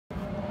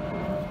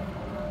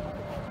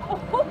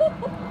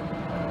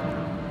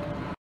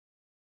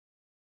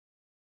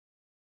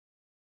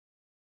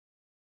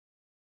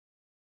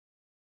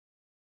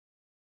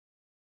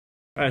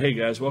All right, hey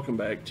guys, welcome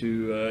back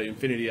to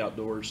Infinity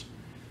Outdoors.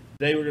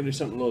 Today we're going to do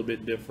something a little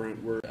bit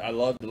different. I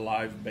love the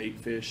live bait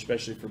fish,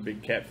 especially for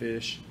big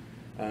catfish,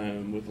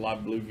 with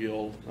live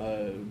bluegill,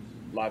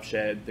 live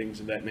shad, things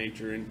of that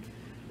nature. And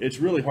it's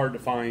really hard to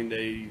find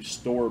a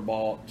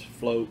store-bought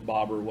float,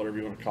 bobber, whatever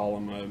you want to call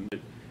them,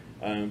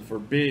 for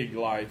big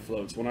live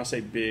floats. When I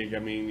say big, I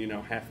mean, you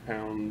know,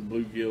 half-pound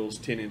bluegills,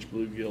 10-inch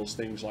bluegills,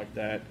 things like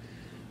that.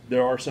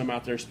 There are some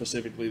out there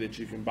specifically that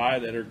you can buy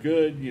that are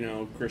good. You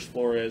know, Chris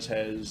Flores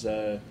has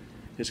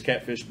his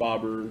catfish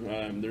bobber.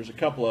 There's a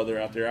couple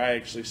other out there. I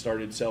actually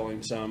started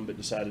selling some, but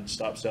decided to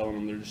stop selling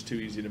them. They're just too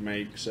easy to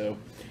make. So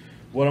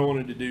what I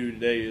wanted to do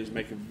today is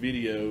make a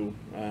video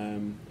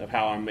of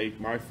how I make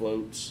my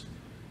floats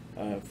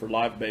for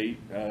live bait.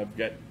 I've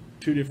got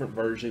two different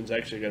versions.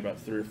 Actually, I got about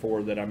 3 or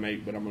 4 that I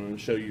make, but I'm going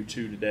to show you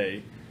 2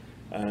 today.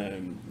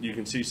 You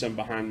can see some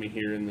behind me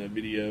here in the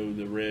video,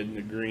 the red and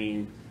the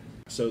green.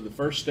 So the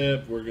first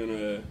step, we're going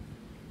to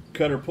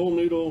cut our pool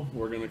noodle,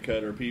 we're going to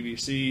cut our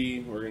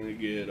PVC, we're going to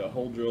get a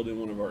hole drilled in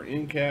one of our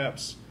end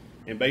caps,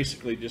 and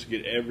basically just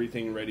get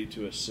everything ready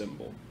to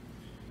assemble.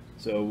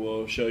 So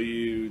we'll show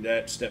you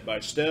that step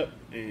by step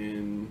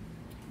and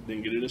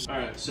then get it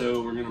assembled. Alright,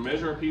 so we're going to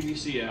measure our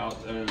PVC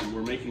out.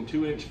 We're making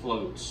 2-inch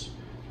floats.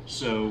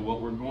 So what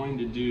we're going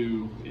to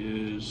do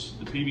is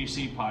the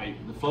PVC pipe,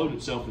 the float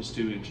itself is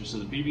 2 inches, so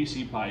the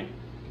PVC pipe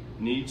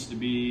needs to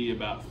be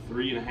about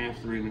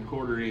 3.5,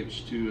 3.25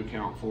 inch to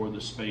account for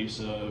the space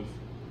of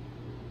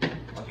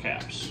our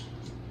caps.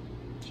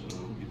 So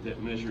get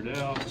that measured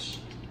out.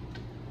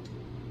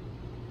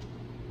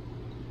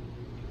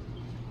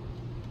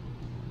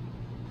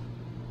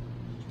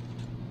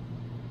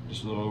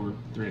 Just a little over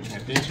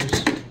 3.5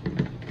 inches.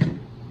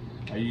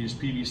 I use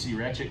PVC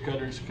ratchet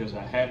cutters because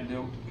I have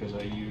them, because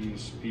I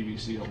use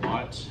PVC a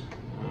lot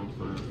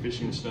for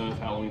fishing stuff,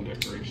 Halloween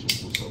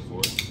decorations, and so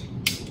forth.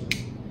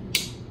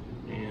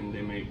 And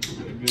they make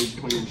a good,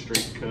 clean,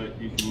 straight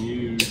cut. You can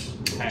use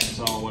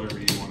hacksaw, whatever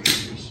you want to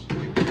use.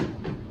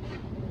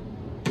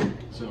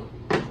 So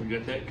we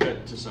got that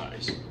cut to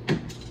size.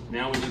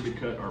 Now we need to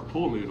cut our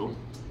pool noodle.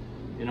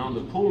 And on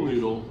the pool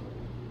noodle,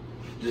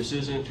 this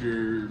isn't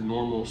your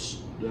normal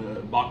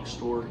box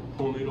store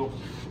pool noodle.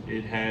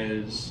 It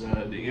has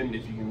the end,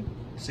 if you can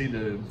see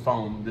the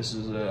foam, this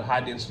is a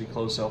high density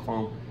closed cell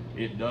foam.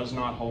 It does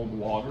not hold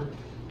water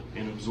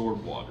and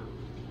absorb water.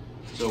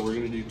 So we're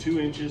going to do 2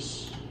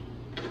 inches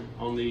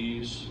on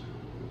these,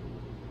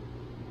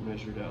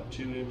 measured out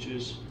 2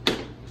 inches.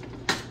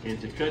 And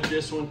to cut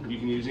this one, you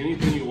can use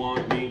anything you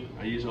want.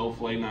 I use an old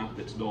fillet knife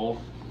that's dull,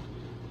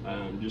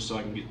 just so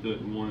I can get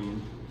it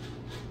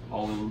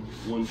all in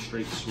one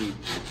straight swoop.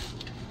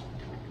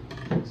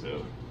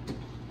 So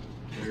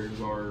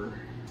there's our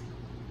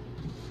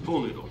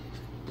pool noodle,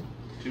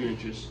 2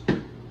 inches,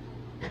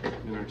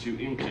 and our 2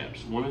 end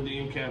caps. One of the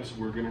end caps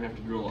we're going to have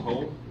to drill a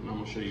hole, and I'm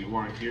going to show you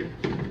why here.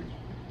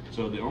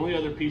 So the only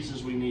other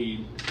pieces we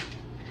need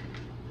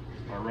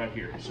are right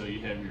here. So you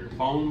have your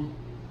foam,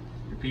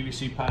 your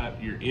PVC pipe,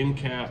 your end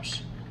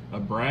caps, a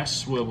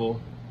brass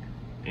swivel,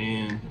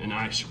 and an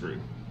eye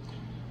screw.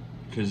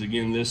 Because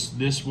again,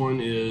 this float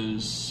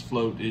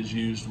is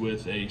used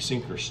with a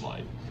sinker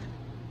slide.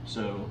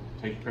 So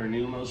take a pair of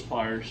needle nose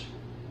pliers,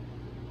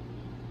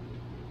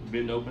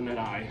 bend open that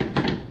eye,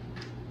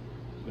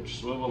 put your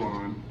swivel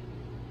on,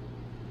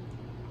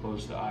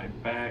 close the eye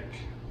back,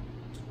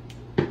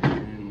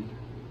 and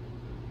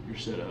you're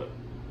set up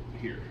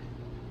here.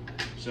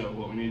 So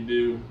what we need to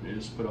do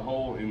is put a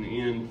hole in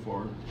the end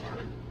for our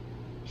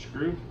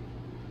screw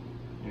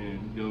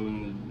and go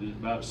in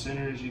about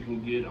center as you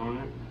can get on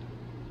it.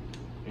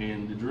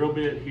 And the drill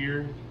bit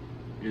here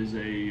is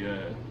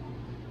a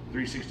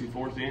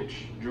 3/64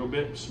 inch drill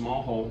bit,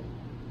 small hole,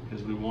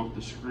 because we want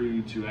the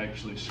screw to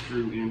actually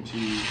screw into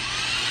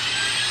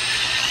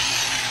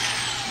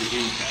the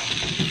end cap.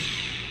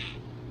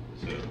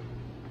 So,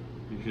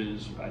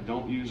 because I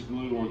don't use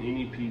glue on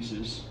any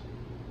pieces,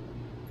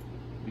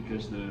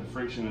 because the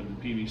friction of the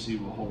PVC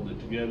will hold it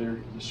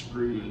together. The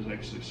screw is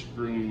actually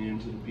screwing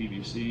into the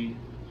PVC.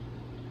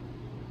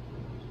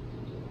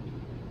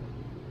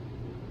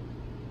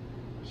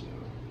 So,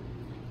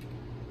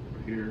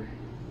 over here.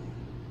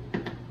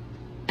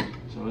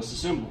 So let's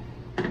assemble.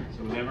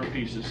 So we have our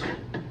pieces.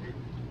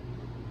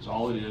 That's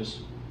all it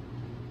is.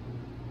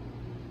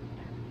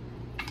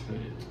 Put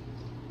it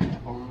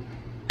on.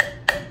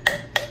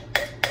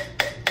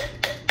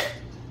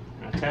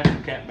 And I tap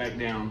the cap back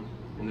down.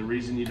 And the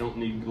reason you don't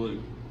need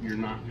glue, you're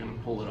not going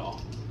to pull it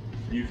off.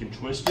 You can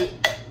twist it,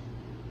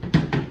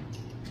 and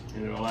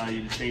it'll allow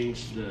you to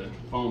change the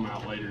foam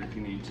out later if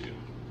you need to.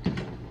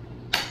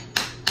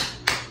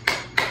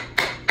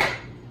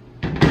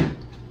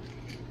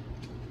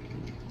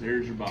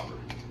 There's your bobber.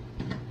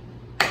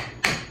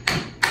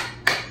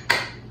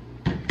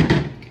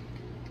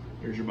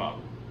 There's your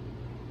bobber.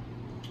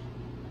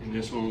 And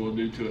this one we'll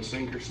do to a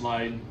sinker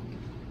slide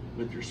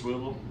with your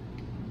swivel.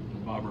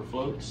 The bobber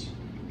floats.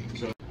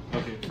 So,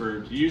 okay,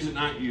 to use at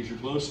night, use your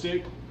glow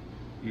stick.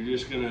 You're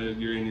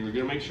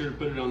gonna make sure to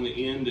put it on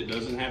the end that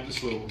doesn't have the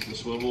swivel. The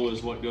swivel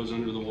is what goes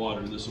under the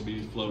water. This will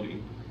be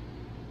floating.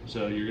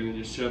 So you're going to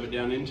just shove it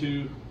down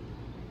into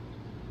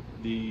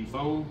the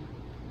foam,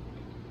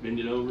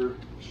 bend it over,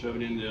 shove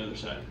it into the other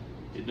side.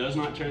 It does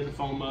not tear the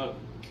foam up,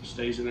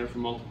 stays in there for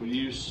multiple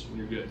use, and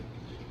you're good.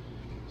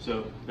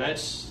 So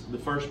that's the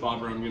first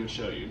bobber I'm going to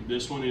show you.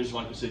 This one is,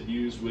 like I said,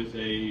 used with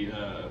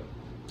a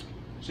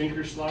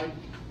sinker slide.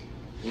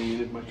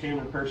 And if my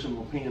camera person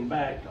will pan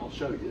back, I'll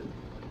show you.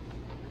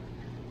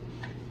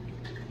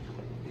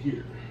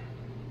 Here.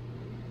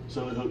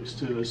 So it hooks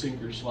to a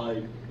sinker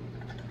slide.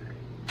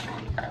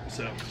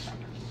 So,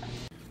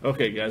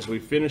 okay guys, we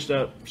finished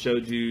up,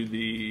 showed you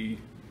the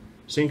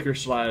sinker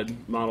slide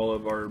model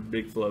of our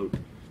big float.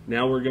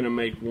 Now we're going to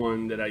make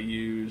one that I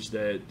use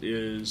that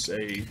is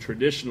a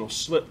traditional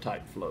slip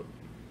type float.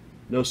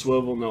 No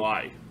swivel, no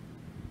eye.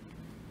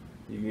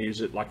 You can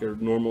use it like a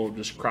normal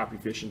just crappie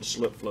fishing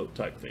slip float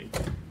type thing.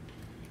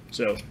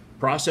 So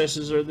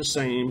processes are the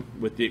same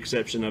with the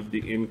exception of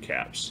the end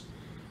caps.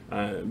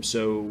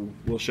 So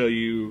we'll show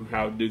you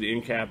how to do the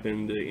end cap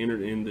and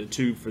the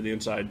tube for the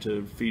inside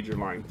to feed your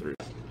line through.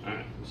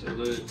 Alright, so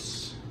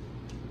let's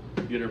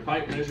get our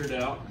pipe measured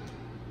out.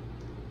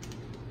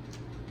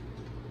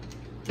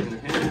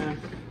 1.5.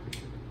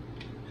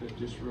 Cut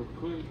this real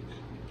quick.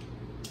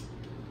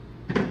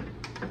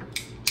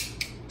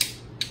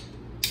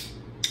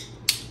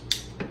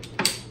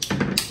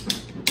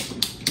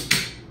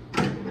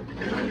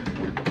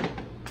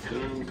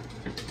 Done.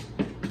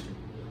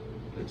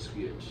 Let's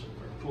get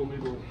our pull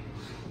needle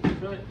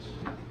cut.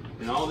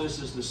 And all this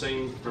is the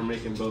same for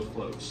making both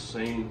floats.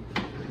 Same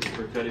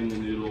for cutting the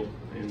noodle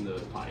and the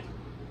pipe.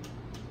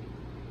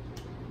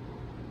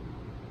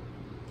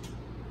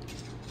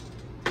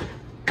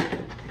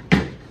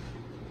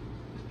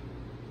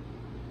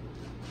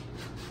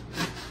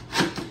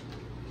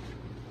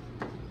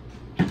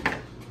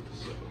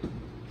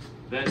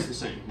 That's the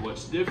same.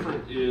 What's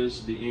different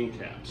is the end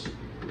caps.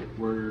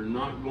 We're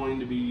not going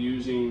to be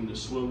using the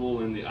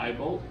swivel and the eye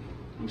bolt.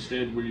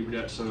 Instead, we've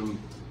got some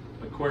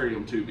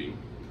aquarium tubing.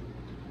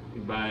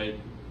 You buy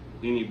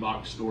any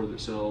box store that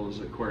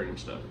sells aquarium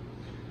stuff.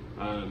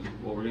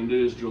 What we're going to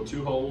do is drill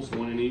 2 holes,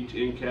 1 in each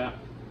end cap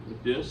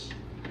with this.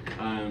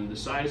 The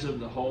size of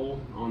the hole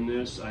on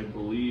this, I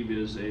believe,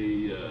 is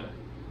a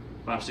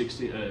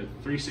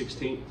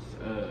 3/16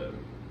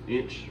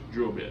 inch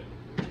drill bit.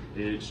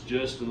 It's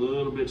just a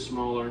little bit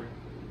smaller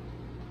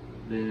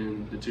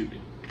than the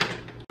tubing.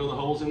 Drill the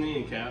holes in the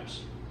end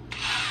caps.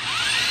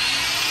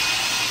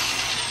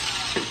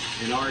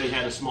 And I already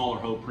had a smaller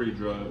hole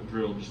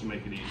pre-drilled just to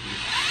make it easy.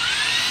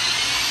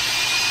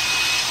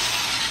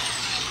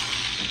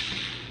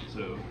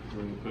 So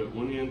we're going to put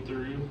one end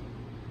through.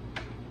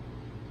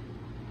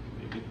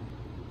 Maybe.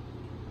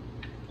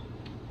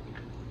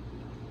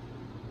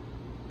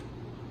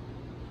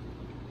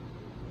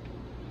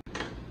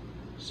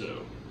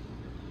 So.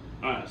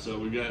 Alright, so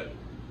we got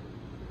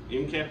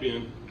end cap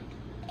in.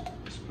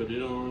 Let's put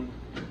it on.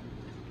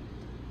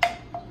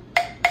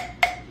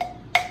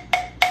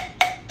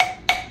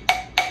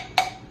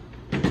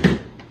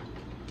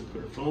 We'll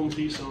put our foam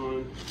piece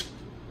on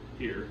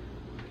here.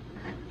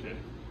 Okay.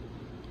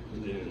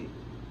 And then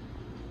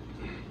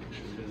make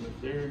sure we got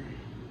enough there.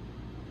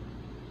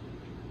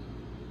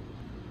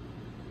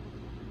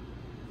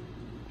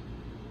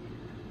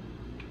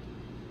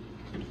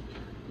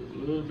 Put a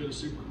little bit of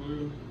super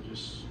glue,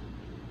 just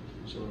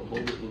so it'll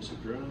hold it once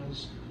it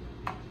dries.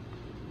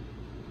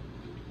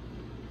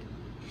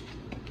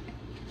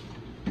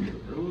 There we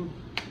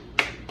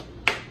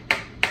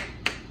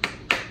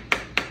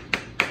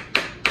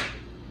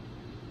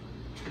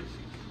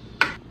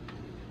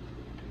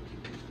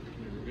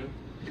go.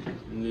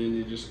 And then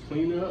you just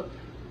clean up,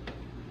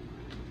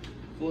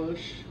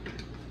 flush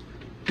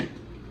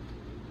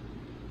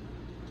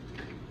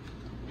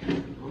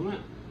on that.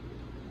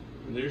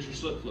 And there's your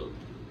slip float.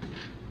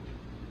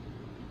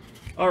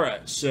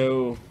 Alright,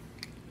 so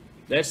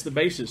that's the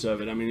basis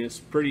of it. I mean, it's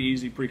pretty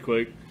easy, pretty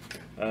quick.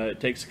 It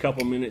takes a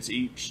couple minutes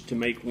each to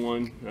make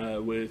one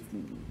with,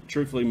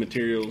 truthfully,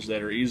 materials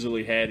that are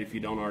easily had if you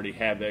don't already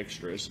have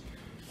extras.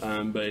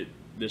 But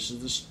this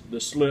is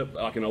the slip,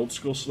 like an old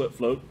school slip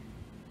float.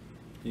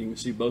 You can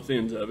see both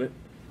ends of it.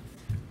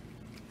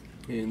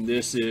 And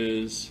this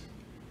is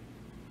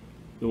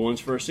the ones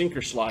for a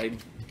sinker slide.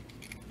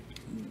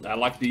 I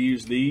like to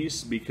use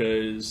these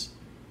because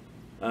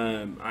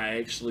I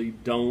actually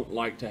don't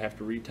like to have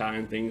to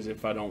retie things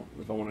if I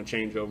want to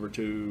change over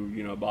to,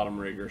 you know, a bottom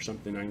rig or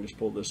something. I can just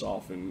pull this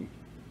off and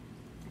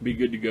be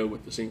good to go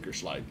with the sinker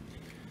slide.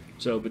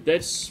 So, but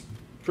that's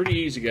pretty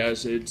easy,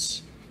 guys.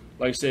 It's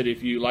like I said,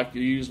 if you like to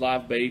use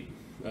live bait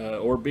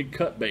or big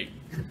cut bait,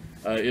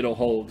 it'll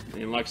hold.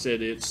 And like I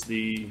said, it's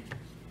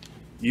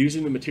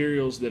using the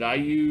materials that I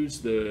use,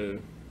 the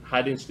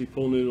high density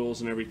pool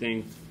noodles and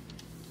everything.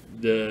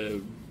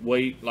 The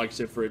weight, like I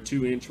said, for a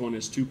 2-inch one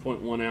is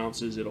 2.1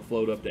 ounces. It'll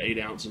float up to 8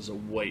 ounces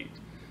of weight.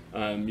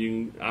 I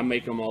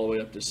make them all the way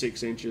up to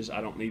 6 inches. I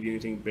don't need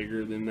anything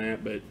bigger than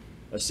that, but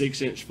a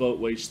 6-inch float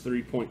weighs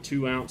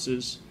 3.2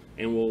 ounces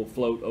and will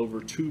float over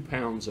 2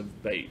 pounds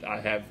of bait. I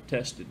have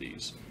tested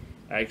these.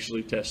 I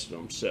actually tested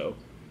them. So,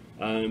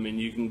 and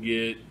you can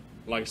get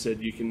like I said,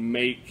 you can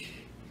make,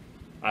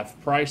 I've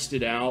priced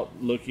it out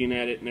looking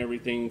at it and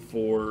everything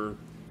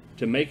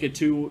to make a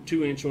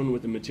two-inch one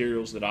with the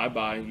materials that I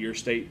buy. Your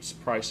state's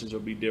prices will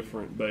be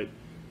different, but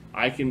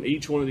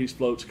each one of these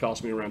floats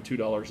cost me around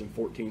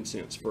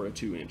 $2.14 for a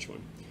 2-inch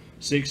one.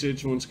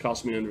 6-inch ones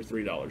cost me under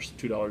 $3,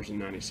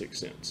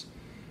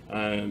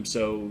 $2.96.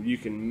 So you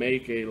can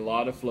make a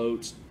lot of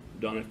floats,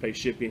 don't have to pay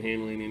shipping,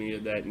 handling, any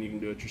of that, and you can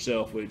do it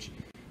yourself, which,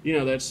 you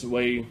know, that's the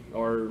way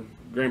our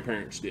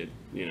grandparents did.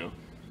 You know,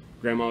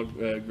 grandma,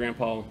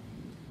 grandpa,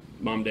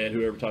 mom, dad,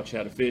 whoever taught you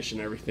how to fish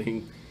and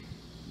everything,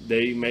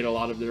 they made a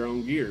lot of their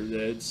own gear.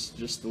 That's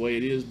just the way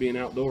it is being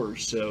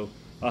outdoors. So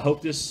I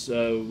hope this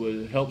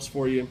helps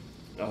for you.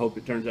 I hope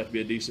it turns out to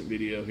be a decent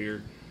video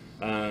here.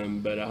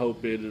 But I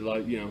hope it'll,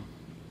 like, you know,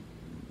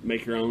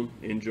 make your own,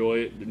 enjoy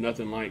it. There's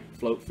nothing like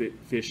float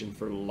fishing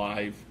for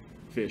live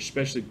fish,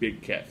 especially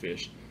big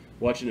catfish.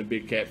 Watching a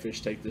big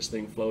catfish take this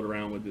thing float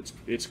around with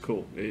it's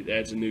cool. It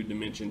adds a new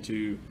dimension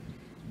to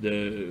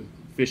the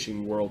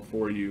fishing world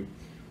for you.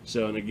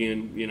 So, and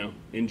again, you know,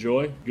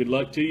 enjoy. Good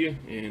luck to you,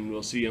 and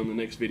we'll see you on the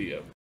next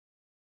video.